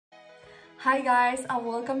Hi guys, and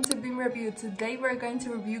welcome to Beam Review. Today we're going to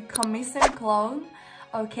review Commission Clone,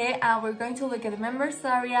 okay, and we're going to look at the members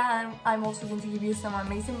area, and I'm also going to give you some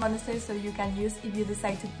amazing bonuses so you can use if you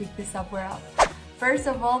decide to pick this software up. First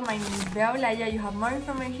of all, my name is Bea. You have more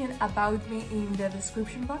information about me in the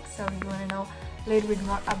description box, so if you want to know a little bit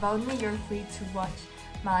more about me, you're free to watch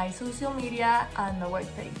my social media and my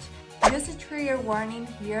webpage. Just a trigger warning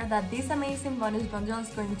here that this amazing bonus bundle is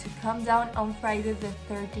going to come down on Friday the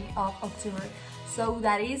 30th of October. So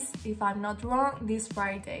that is, if I'm not wrong, this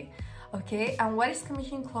Friday. Okay, and what is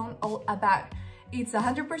Commission Clone all about? It's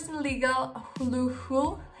 100% legal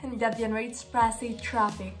Hulu that generates passive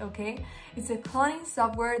traffic, okay? It's a cloning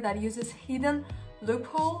software that uses hidden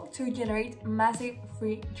loophole to generate massive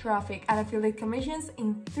free traffic and affiliate commissions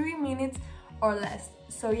in 3 minutes or less.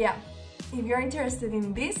 So yeah. If you're interested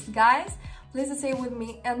in this, guys, please stay with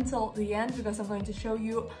me until the end because I'm going to show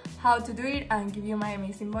you how to do it and give you my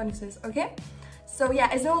amazing bonuses, okay? So yeah,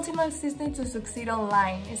 it's the ultimate system to succeed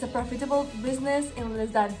online. It's a profitable business in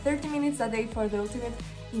less than 30 minutes a day for the ultimate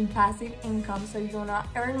in passive income. So you're gonna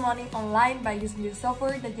earn money online by using the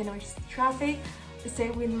software that generates traffic.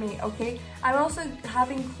 Stay with me, okay? I also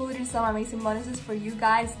have included some amazing bonuses for you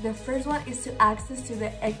guys. The first one is to access to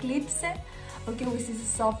the Eclipse, okay, which is a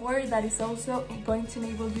software that is also going to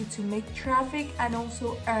enable you to make traffic and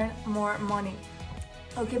also earn more money.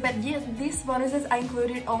 Okay, but yes, these bonuses I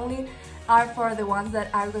included only are for the ones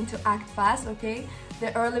that are going to act fast, okay?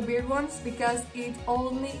 The early bird ones, because it's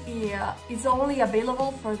only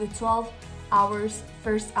available for the 12 hours,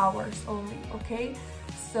 first hours only, okay?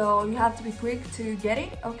 So you have to be quick to get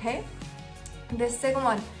it, okay? The second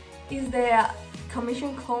one is the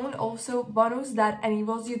Commission Clone also bonus that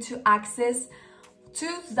enables you to access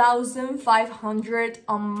 2,500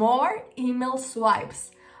 or more email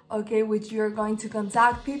swipes, okay, which you're going to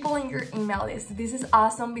contact people in your email list. This is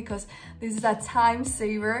awesome because this is a time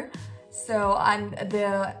saver. So, and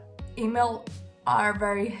the email are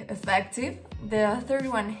very effective. The third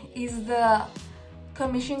one is the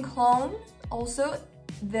Commission Clone, also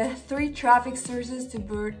the 3 traffic sources to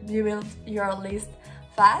build your list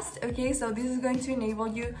fast, okay? So this is going to enable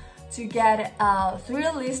you to get 3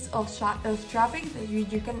 lists of traffic that you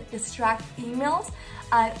can extract emails,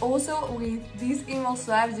 and also with these email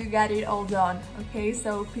swipes you get it all done, okay?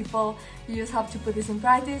 So people, you just have to put this in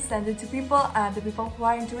practice, send it to people, and the people who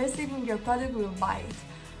are interested in your product will buy it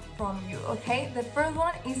from you, okay? The first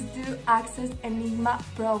one is to access Enigma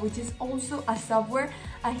Pro, which is also a software,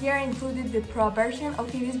 and here I included the Pro version.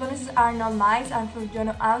 Okay, these bonuses are not mine and for John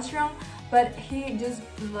Armstrong, but he just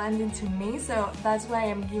blended to me, so that's why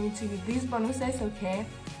I'm giving to you these bonuses, okay?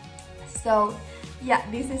 So yeah,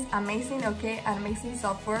 this is amazing, okay? An amazing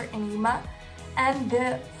software, Enigma. And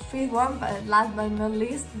the fifth one, but last but not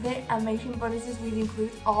least, the amazing bonuses will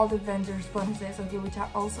include all the vendors bonuses, okay, which are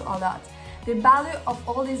also a lot. The value of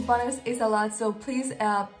all these bonuses is a lot, so please,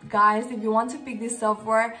 guys, if you want to pick this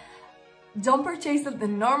software, don't purchase it the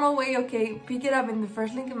normal way, okay? Pick it up in the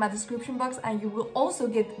first link in my description box and you will also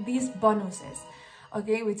get these bonuses,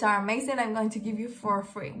 okay, which are amazing. I'm going to give you for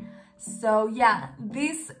free. So yeah,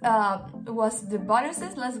 this was the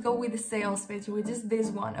bonuses. Let's go with the sales page, which is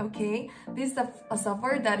this one, okay? This is a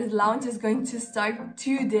software that is launch is going to start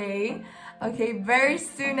today, okay, very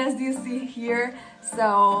soon, as you see here.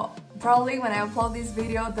 So probably when I upload this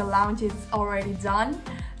video, the launch is already done.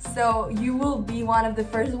 So you will be one of the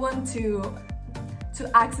first ones to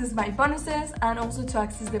access my bonuses and also to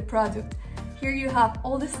access the product. Here you have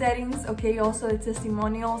all the settings, okay, also the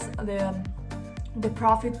testimonials, the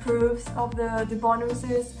profit proofs of the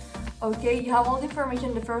bonuses, okay? You have all the information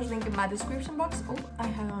in the first link in my description box. Oh, I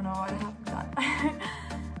don't know what I have done.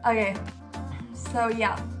 Okay, so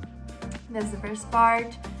yeah, that's the first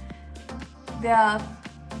part.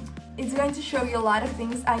 It's going to show you a lot of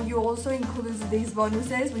things, and you also include these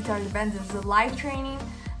bonuses, which are the vendors, the live training,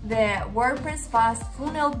 the WordPress fast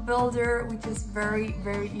funnel builder, which is very,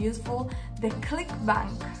 very useful, the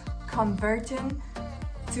ClickBank conversion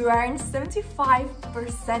to earn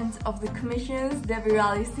 75% of the commissions, the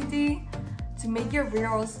virality to make your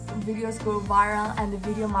videos go viral, and the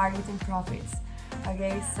video marketing profits.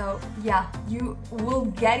 Okay, so yeah, you will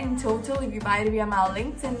get in total, if you buy it via my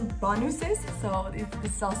LinkedIn, bonuses, so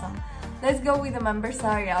it's awesome. Let's go with the members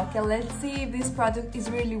area, okay? Let's see if this product is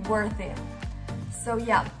really worth it. So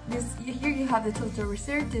yeah, here you have the total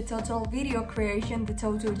research, the total video creation, the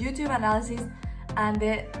total YouTube analysis, and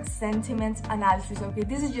the sentiment analysis, okay?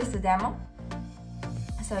 This is just a demo.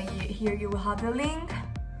 So here you will have the link,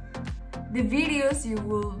 the videos you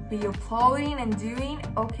will be uploading and doing,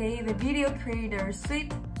 okay? The video creator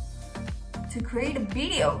suite. To create a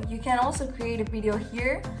video, you can also create a video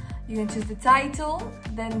here. You can choose the title,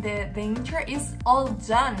 then the intro is all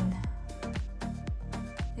done.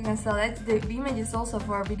 You can select the images also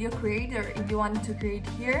for a video creator if you want to create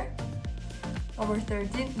here. Over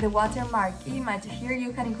 13, the watermark image. Here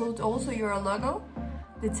you can include also your logo,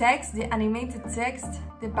 the text, the animated text,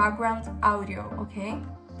 the background audio, okay?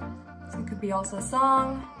 So it could be also a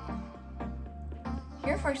song.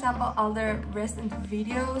 Here, for example, other recent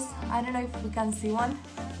videos. I don't know if we can see one.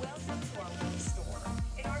 Welcome to our web store.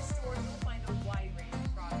 In our store, you'll find a wide range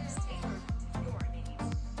of products tailored to your needs.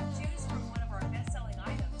 Choose from one of our best-selling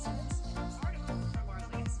items or select an article from our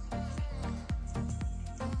latest collection.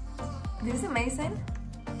 This is amazing.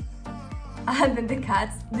 And then the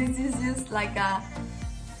cats. This is just like a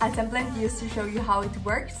template used to show you how it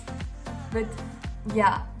works. But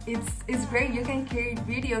yeah, it's great. You can create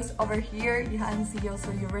videos over here. You can see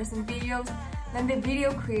also your recent videos. Then the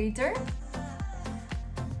video creator.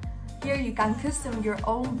 Here you can custom your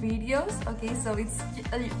own videos. Okay, so it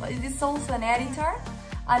is also an editor,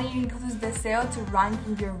 and it includes the SEO to rank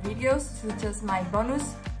in your videos, such as my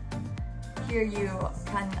bonus. Here you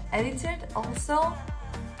can edit it also.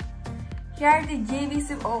 Here are the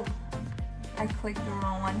JVC. Oh, I clicked the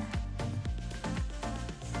wrong one.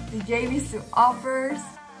 The JVC offers.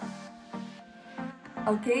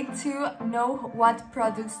 Okay, to know what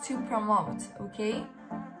products to promote. Okay,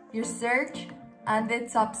 your search and the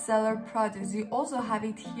top seller products. You also have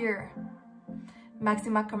it here.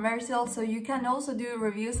 Maxima commercial, so you can also do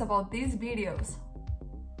reviews about these videos.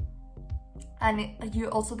 And you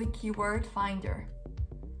also the keyword finder.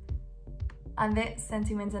 And the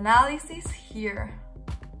sentiment analysis here.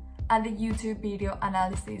 And the YouTube video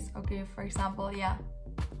analysis. Okay, for example, yeah.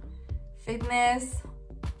 Fitness.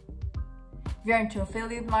 If you're into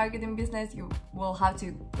affiliate marketing business, you will have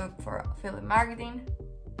to look for affiliate marketing.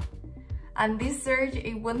 And this search,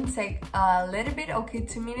 it wouldn't take a little bit, okay,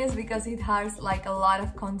 2 minutes, because it has like a lot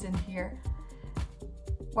of content here.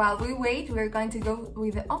 While we wait, we're going to go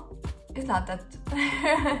with the, oh, it's not that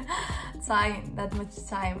that much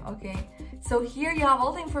time, okay. So here you have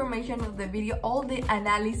all the information of the video, all the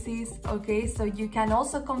analysis, okay, so you can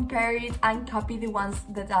also compare it and copy the ones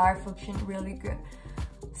that are functioning really good.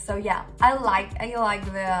 So yeah, I like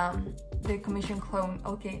the commission clone,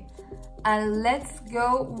 okay. And let's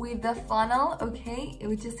go with the funnel, okay,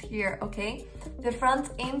 which is here, okay. The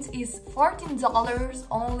front end is $14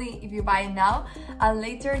 only if you buy it now, and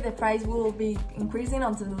later the price will be increasing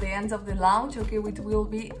until the end of the launch, okay, which will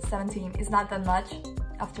be 17. It's not that much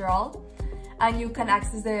after all. And you can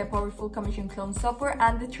access the powerful commission clone software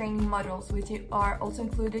and the training modules, which are also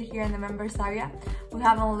included here in the members area. We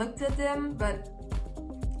haven't looked at them, but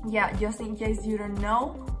yeah, just in case you don't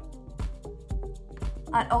know.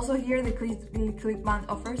 And also here the clickbait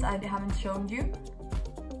offers, I haven't shown you.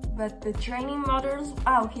 But the training modules,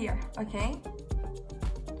 oh, here, okay.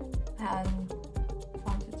 And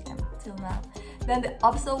found it till now. Then the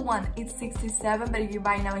upsell one, it's 67, but if you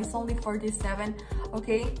buy now, it's only 47,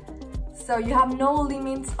 okay. So you have no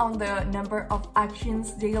limits on the number of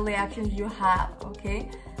actions, daily actions you have,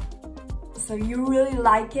 okay. So you really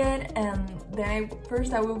like it, and then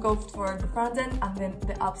first I will go for the front end and then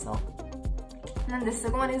the upsell. And then the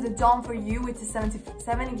second one is the done for you, which is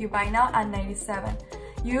 77 if you buy now, and 97.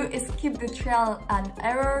 You skip the trial and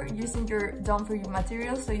error using your done for you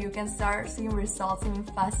material, so you can start seeing results even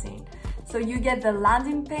fasting. So you get the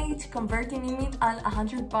landing page, converting image, and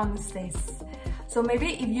 100 bonus days. So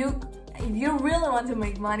maybe if you really want to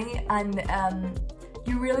make money and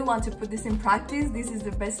you really want to put this in practice, this is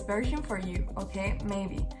the best version for you, okay,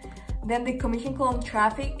 maybe. Then the commission clone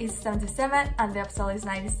traffic is 77 and the upsell is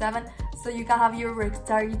 97, so you can have your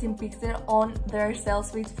retargeting pixel on their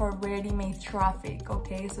sales suite for ready-made traffic,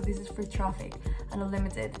 okay, so this is free traffic and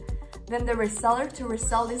unlimited. Then the reseller, to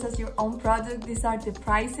resell this as your own product, these are the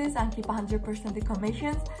prices and keep 100% the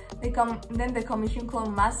commissions. Then the commission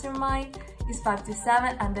clone mastermind is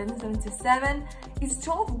 57 and then 77. It's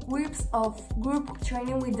 12 weeks of group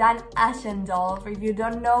training with Dan Ashendorf. If you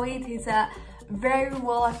don't know it, he's a very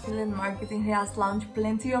well affiliate marketing. He has launched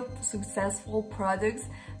plenty of successful products,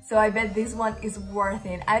 so I bet this one is worth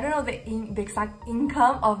it. I don't know the exact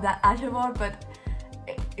income of that Ashendorf, but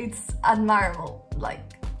it's admirable. Like,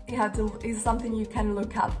 it's something you can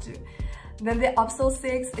look up to. Then the upsell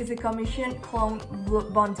 6 is a commission clone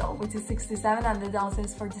bundle, which is 67 and the downsell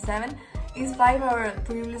is 47. It's 5 of our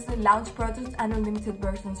previously launched products and unlimited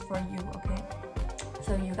versions for you, okay?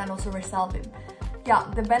 So you can also resell them. Yeah,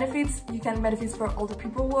 the benefits, you can benefits for all the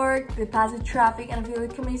people work, the passive traffic and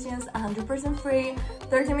affiliate commissions, 100% free,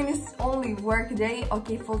 30 minutes only work a day,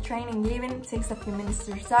 okay, full training given, takes a few minutes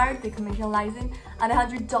to start, the commission license, and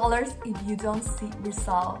 $100 if you don't see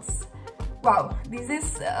results. wow, this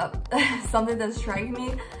is something that strikes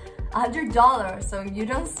me. $100, so you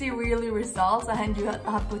don't see really results and you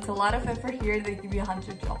have put a lot of effort here. They give you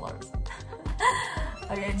 $100.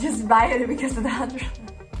 Okay, just buy it because of the $100.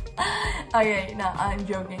 Okay, no, I'm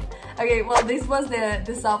joking. Okay, well, this was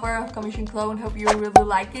the software of commission clone. Hope you really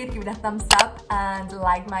like it. Give it a thumbs up and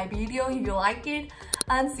like my video if you like it,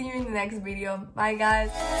 and see you in the next video. Bye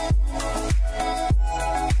guys.